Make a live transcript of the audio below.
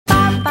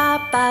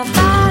Hello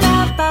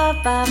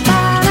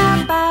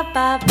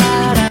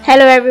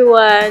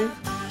everyone,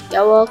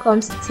 you're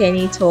welcome to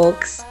Tenny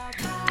Talks,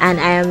 and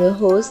I am your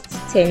host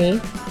Tenny.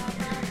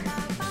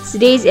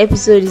 Today's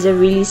episode is a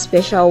really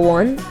special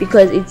one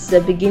because it's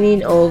the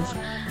beginning of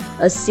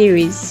a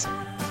series.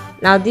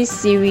 Now this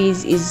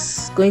series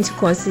is going to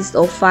consist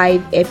of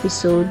 5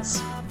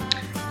 episodes,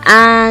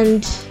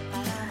 and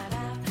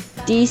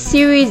the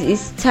series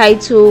is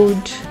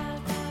titled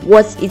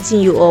What's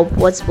Eating You Up,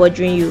 What's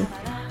Bothering You.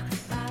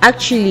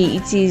 Actually,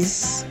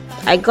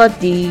 I got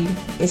the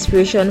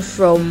inspiration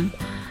from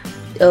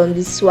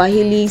the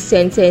Swahili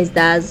sentence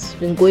that has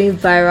been going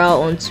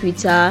viral on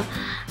Twitter,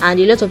 and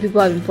a lot of people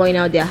have been pointing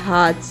out their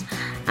hearts,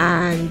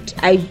 and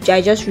I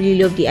just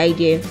really love the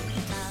idea.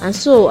 And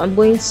so I'm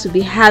going to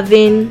be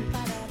having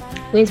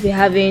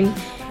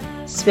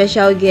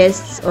special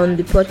guests on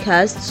the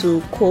podcast to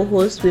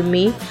co-host with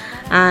me,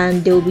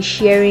 and they will be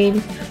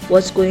sharing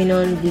what's going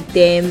on with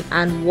them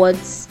and what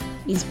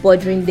is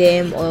bothering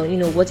them, or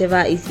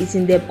whatever is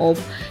eating them up.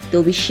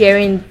 They'll be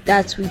sharing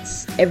that with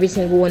every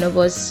single one of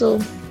us. So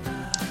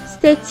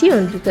stay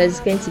tuned because it's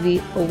going to be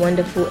a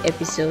wonderful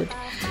episode,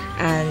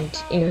 and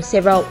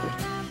several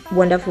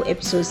wonderful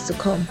episodes to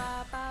come.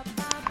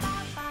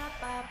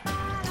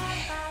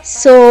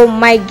 So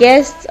my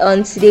guest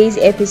on today's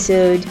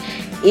episode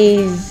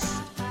is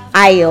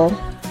Ayo.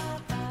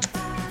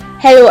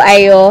 Hello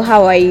Ayo,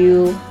 how are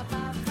you?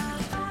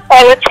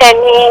 Hello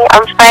Tenny,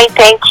 I'm fine,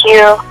 thank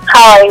you.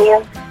 How are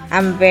you?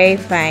 I'm very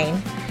fine.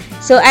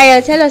 So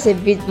Ayo, tell us a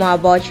bit more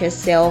about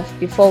yourself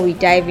before we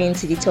dive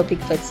into the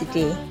topic for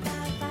today.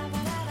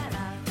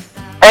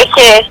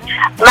 Okay,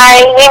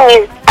 my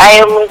name is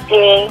Ayo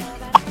Muti.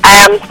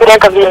 I am a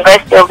student of the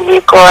University of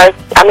Lagos.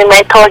 I'm in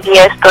my 3rd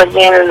year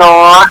studying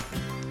law.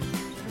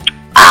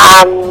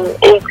 I'm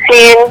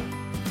 18.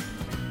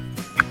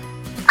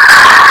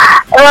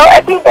 Well,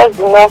 I think that's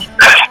enough.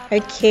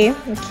 Okay,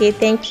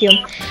 thank you.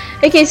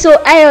 Okay, so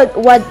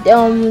what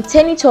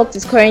Tenny Talks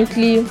is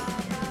currently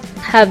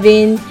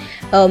having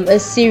a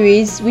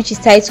series which is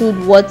titled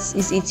What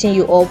is Eating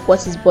You Up,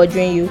 What is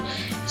Bothering You.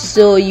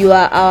 So you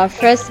are our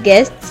first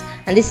guest,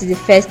 and this is the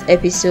first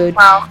episode.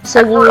 Wow, so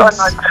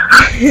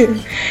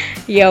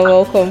you're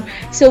welcome.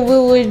 So we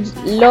would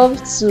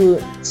love to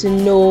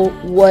know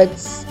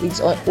what's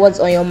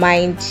on your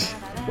mind,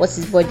 what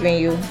is bothering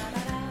you.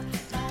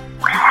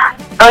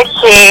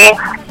 Okay.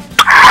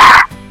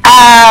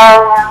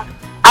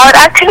 I would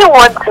actually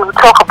want to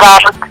talk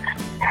about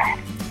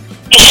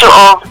issue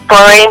of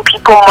borrowing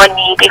people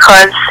money,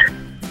 because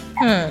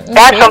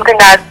that's something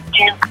that's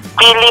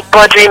really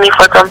bothering me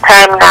for some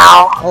time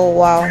now. Oh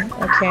wow,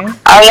 okay.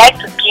 I would like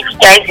to give you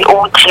guys the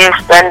old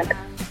gist and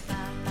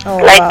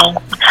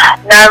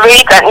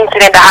narrate an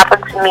incident that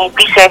happened to me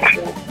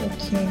recently.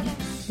 Okay.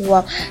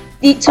 Wow.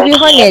 To be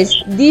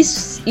honest,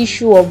 this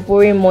issue of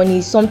borrowing money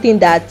is something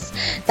that's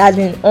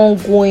been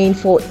ongoing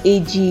for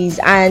ages,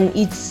 and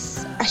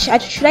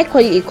should I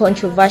call it a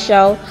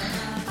controversial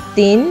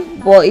thing?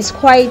 But it's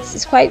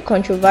quite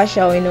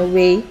controversial in a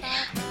way.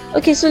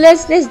 Okay, so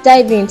let's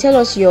dive in. Tell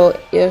us your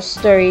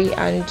story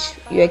and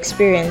your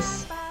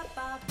experience.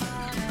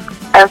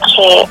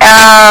 Okay.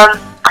 I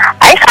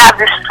used to have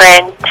this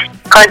friend,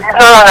 because he's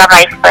no longer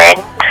my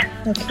friend.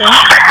 Okay.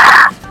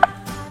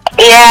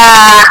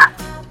 Yeah.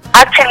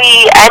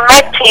 Actually, I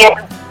met him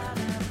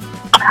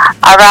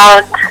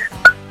around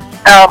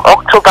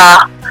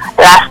October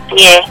last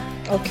year.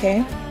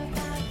 Okay.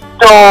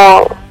 So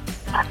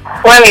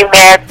when we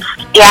met,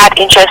 he had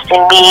interest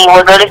in me. He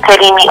was always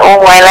telling me,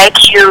 "Oh, I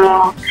like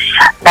you."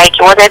 Like,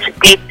 he wanted to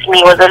date me.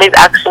 He was always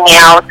asking me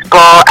out,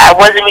 but I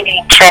wasn't really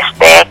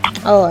interested.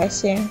 Oh, I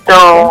see.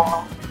 So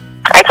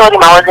I told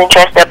him I wasn't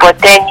interested. But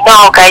then you know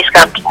how guys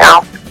can be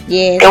now.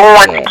 Yeah. They won't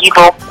want to give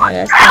up.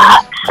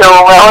 So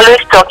we're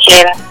always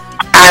talking,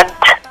 and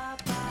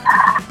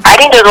I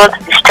didn't just want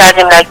to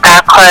discharge him like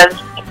that, because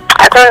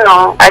I don't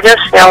know. I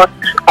just felt,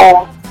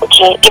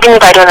 okay, even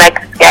if I don't like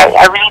this guy,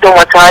 I really don't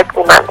want to hurt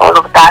him and all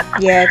of that.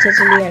 Yeah,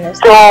 totally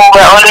understand. So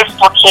we're always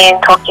talking.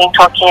 So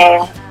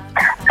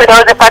there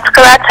was a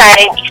particular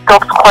time he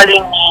stopped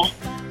calling me.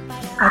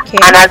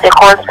 Okay. And as a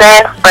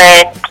concerned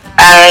friend,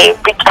 I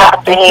reached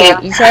out to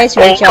him. You decided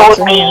to reach out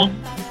to him.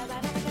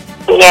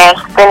 Yes,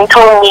 then he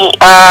told me,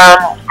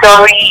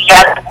 sorry, he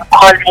hasn't been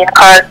calling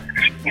because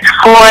his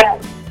phone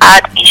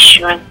had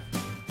issues.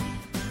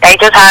 He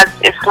just has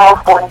a small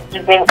phone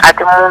using at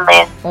the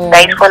moment.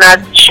 His phone has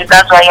issues,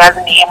 that's why he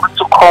hasn't been able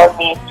to call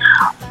me.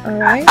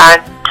 Alright.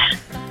 And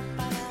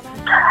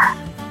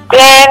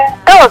then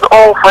that was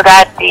all for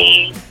that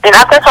day. Then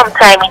after some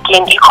time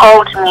again, he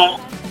called me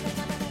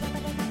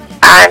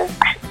and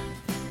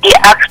he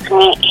asked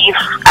me if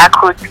I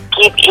could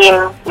give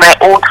him my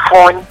old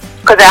phone,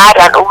 because I had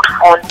an old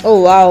phone.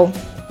 Oh wow.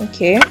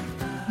 Okay.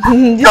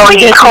 This So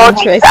is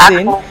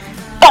interesting.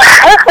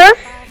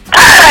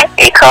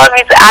 He called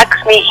me to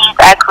ask me if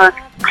I could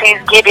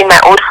please give him my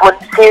old phone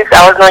since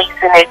I was not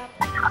using it.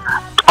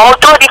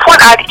 Although the phone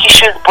had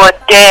issues, but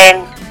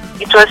then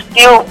it was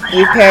still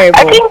repairable.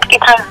 I think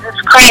it was the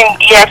screen,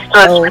 yes, it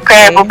was Okay.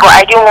 repairable, but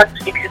I didn't want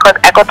to fix it because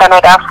I got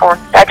another phone.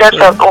 I just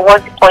felt, oh,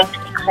 what's the point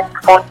of fixing the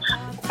phone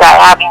that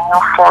I have a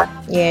new phone?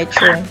 Yeah,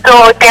 true.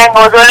 So then he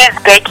was always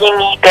begging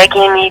me.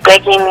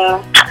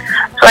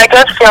 So I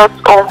just felt,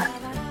 oh,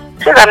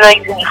 since I'm not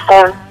using the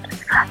phone,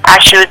 I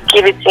should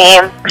give it to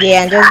him.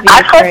 Yeah, and just be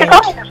At a first, he friend.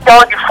 told me to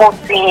sell the phone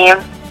to him,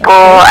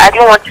 but I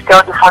didn't want to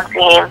sell the phone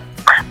to him.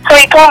 So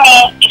he told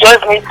me he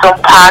just needs some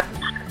parts.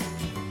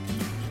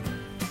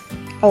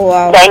 Oh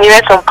wow. That I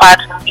needed some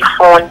parts from the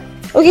phone.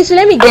 Okay, so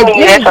let me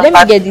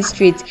get this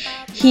straight.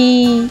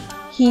 He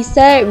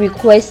started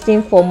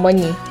requesting for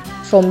money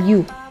from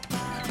you.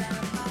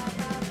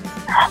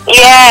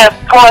 Yeah,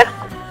 first.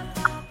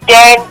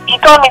 Then he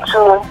told me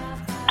to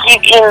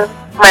give him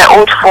my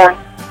old phone.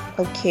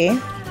 Okay.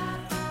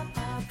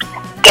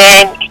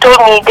 Then he told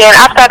me. Then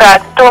after that,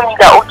 he told me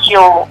that okay,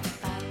 oh,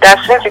 that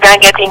since he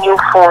can't get a new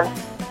phone,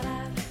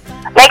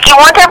 like he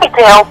wanted me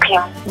to help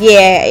him.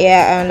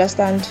 Yeah, I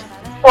understand.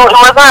 So it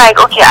was not like,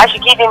 okay, I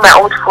should give him my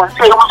old phone.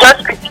 So he would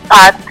just pick the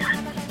parts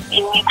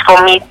he needs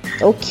from it.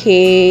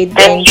 Okay,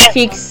 then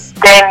fix.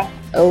 Then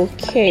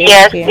okay.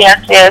 yes.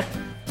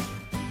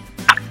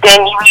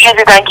 Then he will use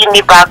it and give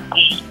me back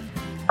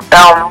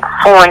the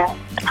phone.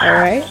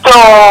 Alright. So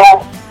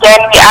then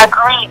we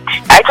agreed.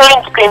 I told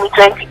him to pay me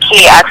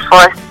 20k at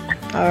first.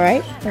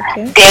 Alright.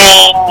 Okay.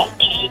 Then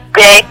he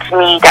begged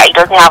me that he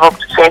doesn't have up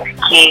to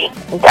 20k,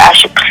 that I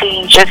should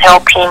please just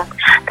help him.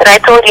 Then I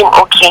told him,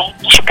 okay,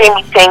 you should pay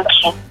me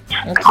 10k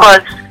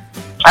because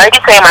I already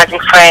saw him as a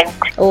friend.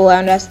 Oh, I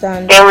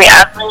understand. Then we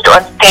agreed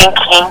on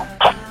 10k,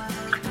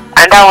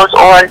 and that was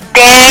all.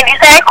 Then he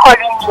started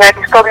calling me and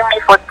disturbing me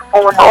for the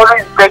phone,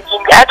 always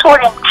begging me. I told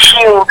him,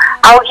 chill,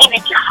 I'll give you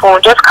the phone,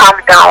 just calm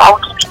down, I'll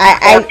give you the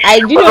phone.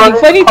 I do know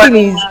the funny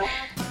thing is,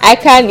 I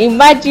can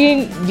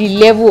imagine the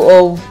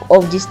level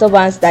of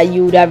disturbance that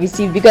you would have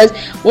received, because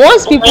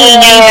once people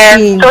leave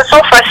things,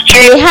 so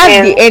frustrating. they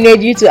have the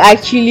energy to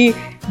actually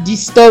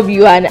disturb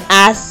you and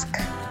ask.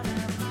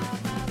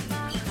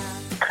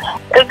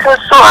 It was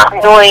so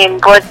annoying,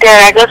 but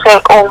then I just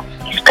said, oh,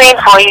 he's paying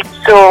for it,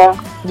 so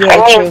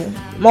yeah,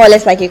 true. More or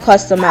less like a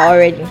customer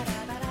already.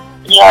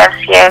 Yes.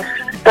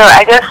 So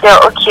I just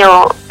said, okay,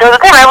 there was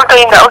a time I was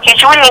telling him that, okay,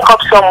 should we link up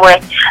somewhere?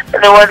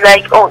 And it was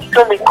like, oh, it's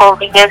so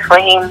inconvenient for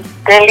him.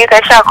 Then later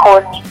she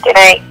called me, then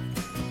I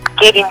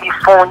gave him the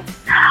phone.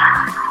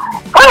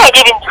 When I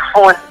gave him the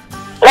phone,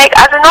 like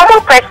as a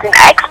normal person,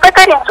 I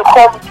expected him to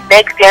call me the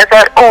next day and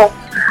said, oh,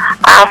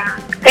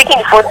 taking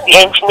the phone to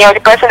the engineer, the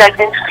person that's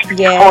going to fix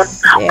the phone.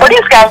 Yeah. But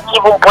this guy didn't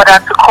even bother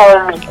to call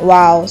me.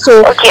 Wow.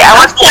 So okay,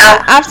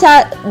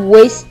 after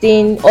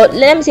wasting, or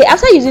let me say,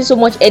 after using so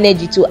much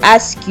energy to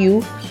ask you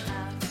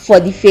for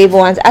the favor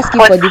and ask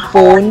you for the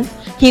phone,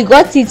 he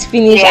got it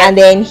finished, and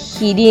then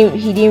he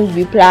didn't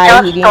reply.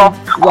 Just he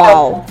didn't.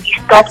 Wow.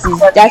 That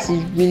is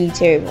really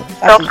terrible.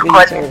 That is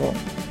really terrible.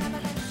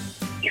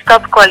 He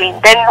stopped calling.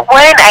 Then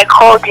when I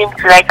called him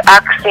to like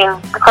ask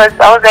him, because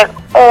I was like,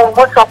 oh,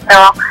 what's up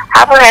now?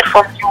 I haven't heard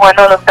from you and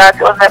all of that.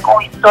 He was like, oh,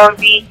 he's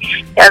sorry,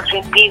 he has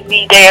been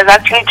busy. Then he has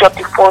actually dropped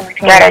the phone with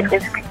the guy that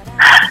just busy.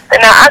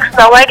 Then I asked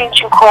him, why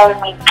didn't you call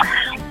me?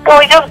 So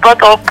he just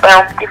brought up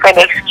different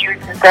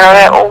excuses. And I was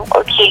like, oh,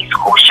 okay, it's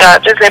cool, sure.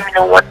 Just let me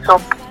know what's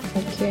up.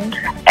 Okay.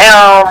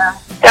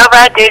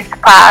 Several days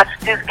passed,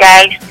 this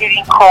guy still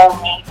didn't call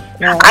me.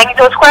 No. And it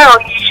was quite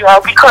unusual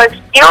because,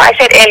 you know, I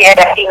said earlier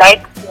that he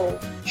liked me.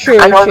 True,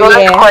 and I was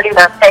always calling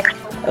and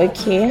texting.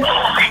 Okay.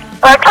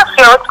 But I just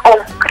felt, oh,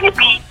 could it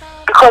be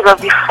because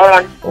of the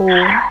phone? Oh.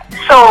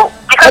 So,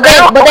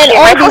 because but then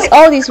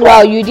all this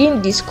while you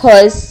didn't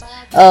discuss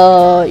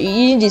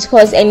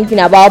anything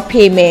about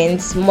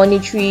payments,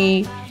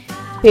 monetary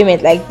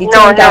payment, like the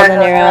 10,000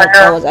 naira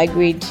that was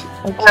agreed.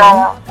 Okay.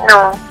 No.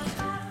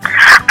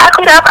 I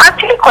could have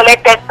actually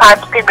collected part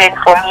payment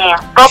from him,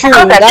 but true,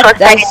 because I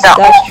trusted him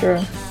that's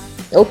true.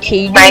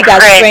 Okay, you do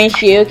that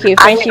friendship. Okay,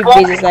 friendship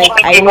basis, like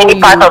I know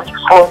you. Part of the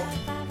phone.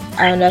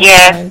 I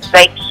understand. Yes,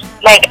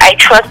 like I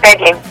trusted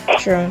him.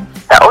 True.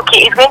 That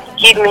okay, he's going to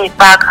give me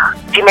back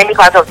the many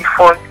parts of the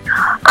phone,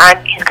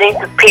 and he's going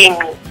to pay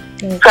me.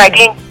 Okay. So I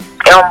didn't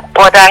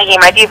bother him.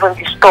 I didn't even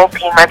disturb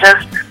him. I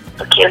just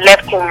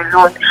left him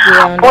alone.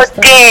 Yeah, but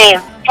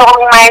then on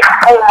my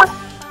phone,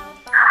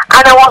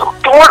 and I was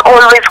the one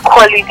always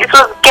calling. It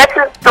was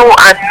getting so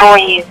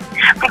annoying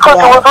because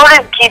I was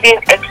always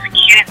giving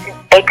excuses.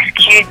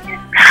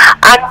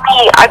 And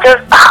me, I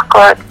just, oh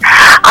God,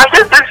 I'm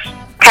just this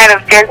kind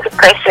of gentle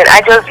person.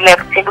 I just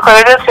left him because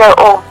I just said,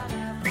 oh,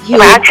 he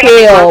will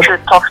pay up. Through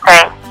tough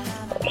time.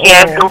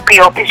 Yes, he'll pay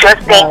up. It's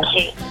just thank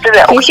you. So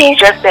that it's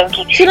just thank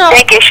you. So now,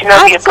 thank you should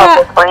not be a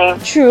problem for him.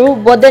 True,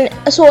 but then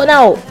so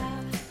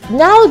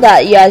now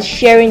that you are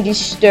sharing this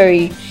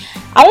story,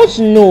 I want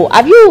to know,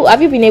 have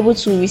you been able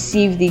to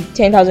receive the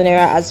 10,000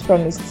 naira as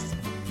promised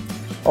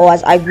or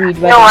as agreed?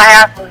 No, I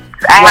haven't.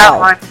 I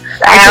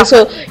haven't.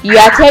 So you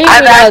are telling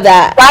me now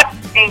that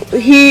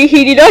he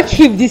did not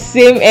keep the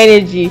same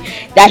energy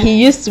that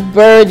he used to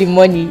borrow the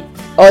money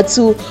or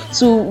to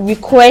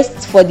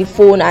request for the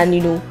phone and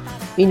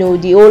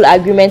the whole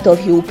agreement of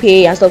he will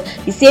pay and stuff,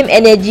 the same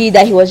energy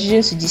that he was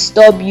using to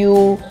disturb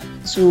you,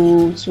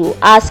 to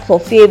ask for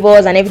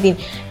favors and everything,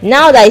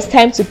 now that it's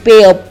time to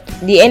pay up,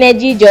 the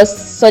energy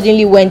just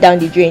suddenly went down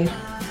the drain.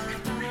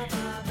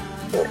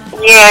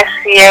 Yes.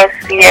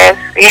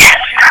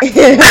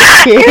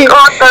 This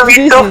whole story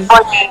is so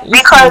funny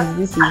because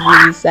this is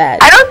really sad.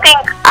 I don't think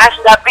I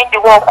should have been the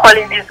one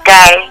calling this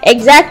guy.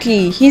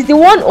 Exactly, he's the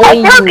one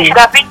owing I felt he you. should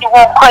have been the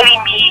one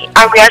calling me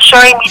and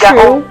reassuring me that,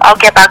 True. I'll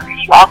get back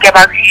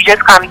to you,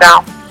 just calm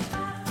down.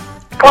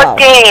 But Wow.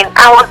 then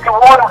I was the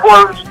one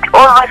worried,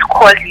 always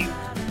calling.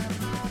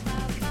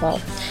 Wow.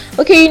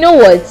 Okay, you know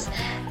what?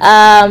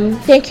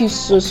 Thank you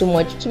so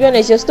much. To be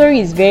honest, your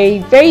story is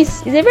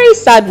it's a very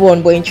sad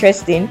one, but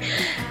interesting.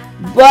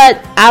 But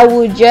I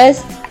would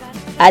just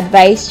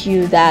advise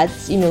you that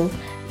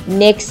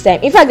next time.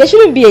 In fact, there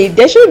shouldn't be a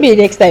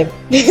next time.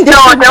 No,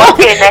 there won't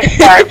be a next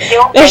time.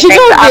 There should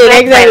not be a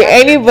next time with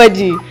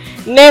anybody.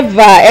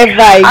 Never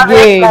ever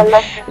again.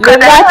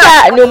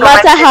 No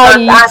matter how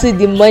little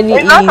the money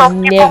is,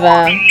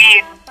 never.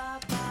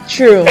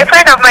 True. A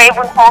friend of mine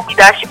even told me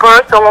that she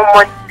borrowed someone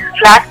money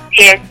last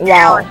year.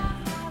 Wow.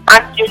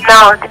 Until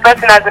now, the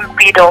person hasn't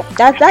paid up.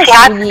 That's She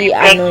had to really be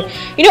begging. annoying.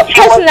 She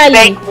was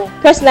begging.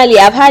 Personally,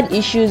 I've had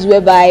issues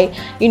whereby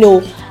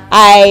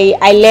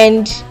I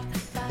lend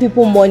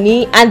people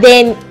money, and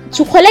then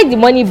to collect the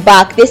money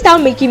back, they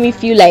start making me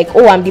feel like,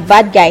 oh, I'm the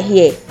bad guy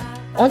here,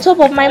 on top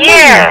of my money,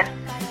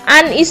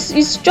 and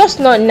it's just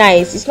not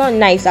nice. It's not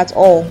nice at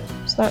all.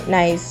 It's not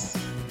nice.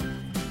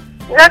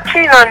 It's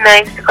actually not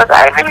nice because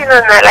I really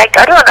don't know. Like,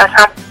 I don't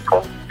understand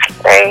people.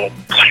 Like,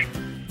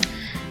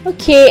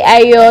 okay,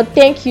 Ayo,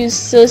 thank you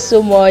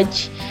so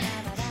much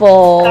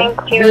for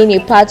being a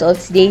part of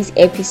today's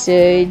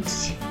episode.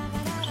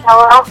 you're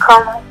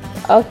welcome.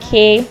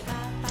 Okay,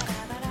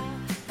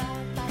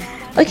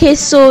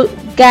 so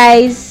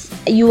guys,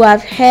 you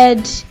have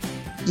heard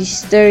the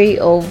story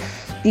of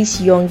this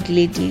young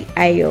lady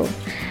Ayo,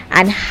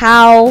 and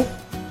how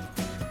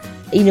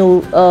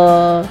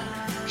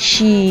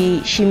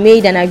she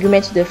made an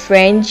agreement with a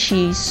friend.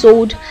 She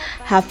sold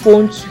her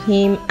phone to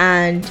him,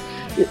 and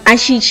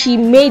she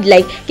made,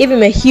 like, gave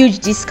him a huge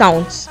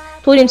discount,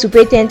 told him to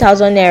pay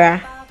 10,000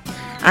 naira,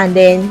 and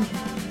then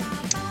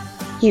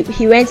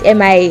he went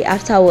MIA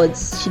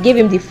afterwards. She gave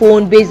him the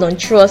phone based on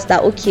trust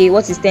that, okay,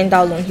 what is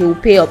 10,000, he will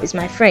pay up, it's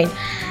my friend.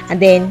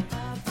 And then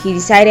he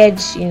decided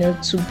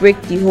to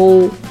break the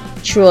whole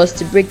trust,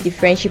 to break the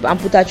friendship, and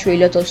put her through a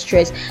lot of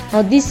stress.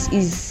 Now this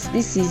is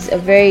a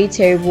very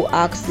terrible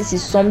act. This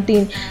is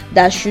something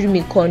that shouldn't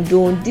be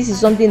condoned. This is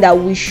something that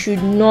we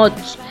should not,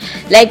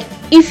 like,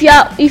 if you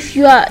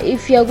are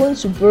going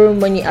to borrow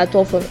money at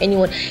all from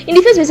anyone, in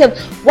the first place,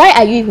 why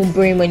are you even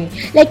borrowing money?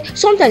 Like,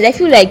 sometimes I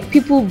feel like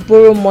people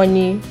borrow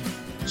money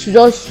to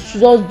just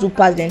do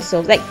past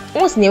themselves. Like,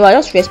 once in a while,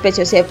 just respect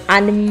yourself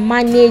and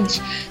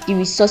manage the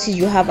resources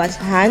you have at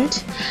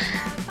hand.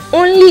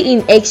 Only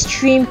in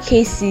extreme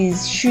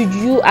cases should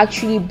you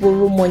actually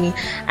borrow money,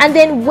 and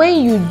then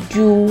when you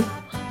do,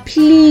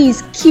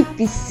 please keep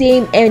the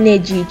same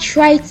energy.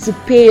 Try to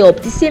pay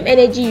up. The same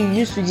energy you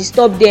used to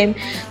disturb them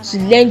to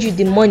lend you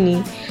the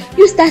money,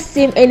 use that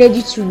same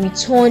energy to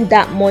return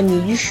that money.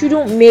 You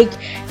shouldn't make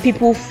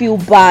people feel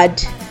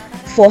bad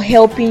for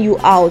helping you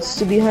out.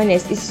 To be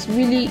honest, it's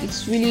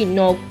really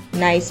not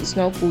nice. It's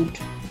not good.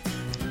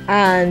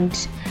 And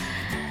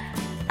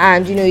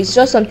it's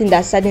just something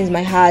that saddens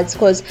my heart,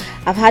 because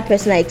I've had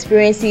personal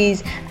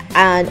experiences,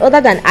 and other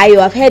than Ayo,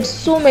 I've heard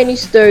so many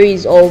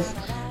stories of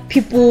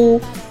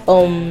people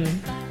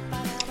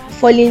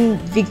falling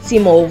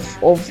victim of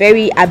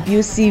very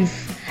abusive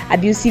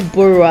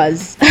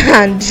borrowers,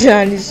 and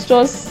it's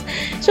just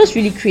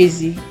really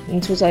crazy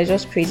in total. It's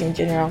just crazy in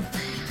general.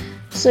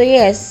 So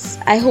yes,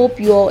 I hope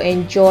you all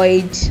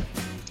enjoyed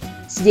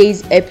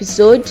today's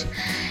episode,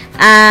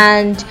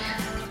 and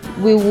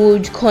we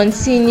would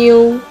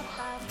continue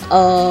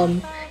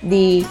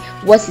the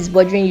What Is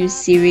Bothering You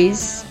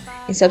series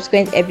in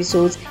subsequent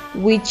episodes,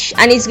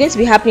 and it's going to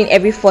be happening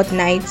every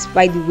fortnight,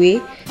 by the way.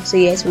 So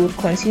yes, we'll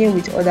continue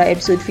with other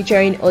episodes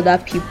featuring other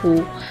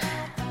people.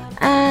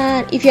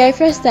 And if you're a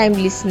first time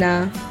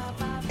listener,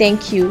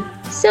 thank you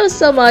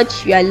so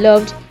much. You are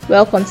loved.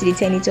 Welcome to the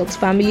Tenny Talks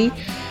family.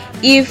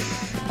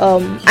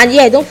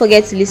 Don't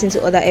forget to listen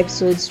to other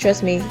episodes.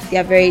 Trust me, they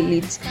are very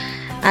lit.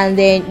 And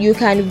then you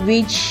can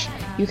reach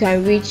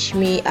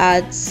me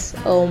at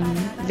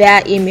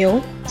via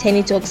email,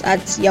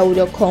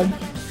 tennytalks@yahoo.com.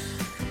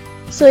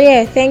 So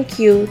yeah, thank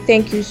you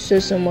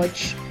so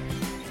much.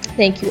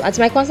 Thank you. And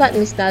to my constant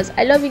listeners,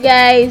 I love you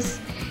guys.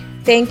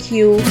 Thank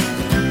you.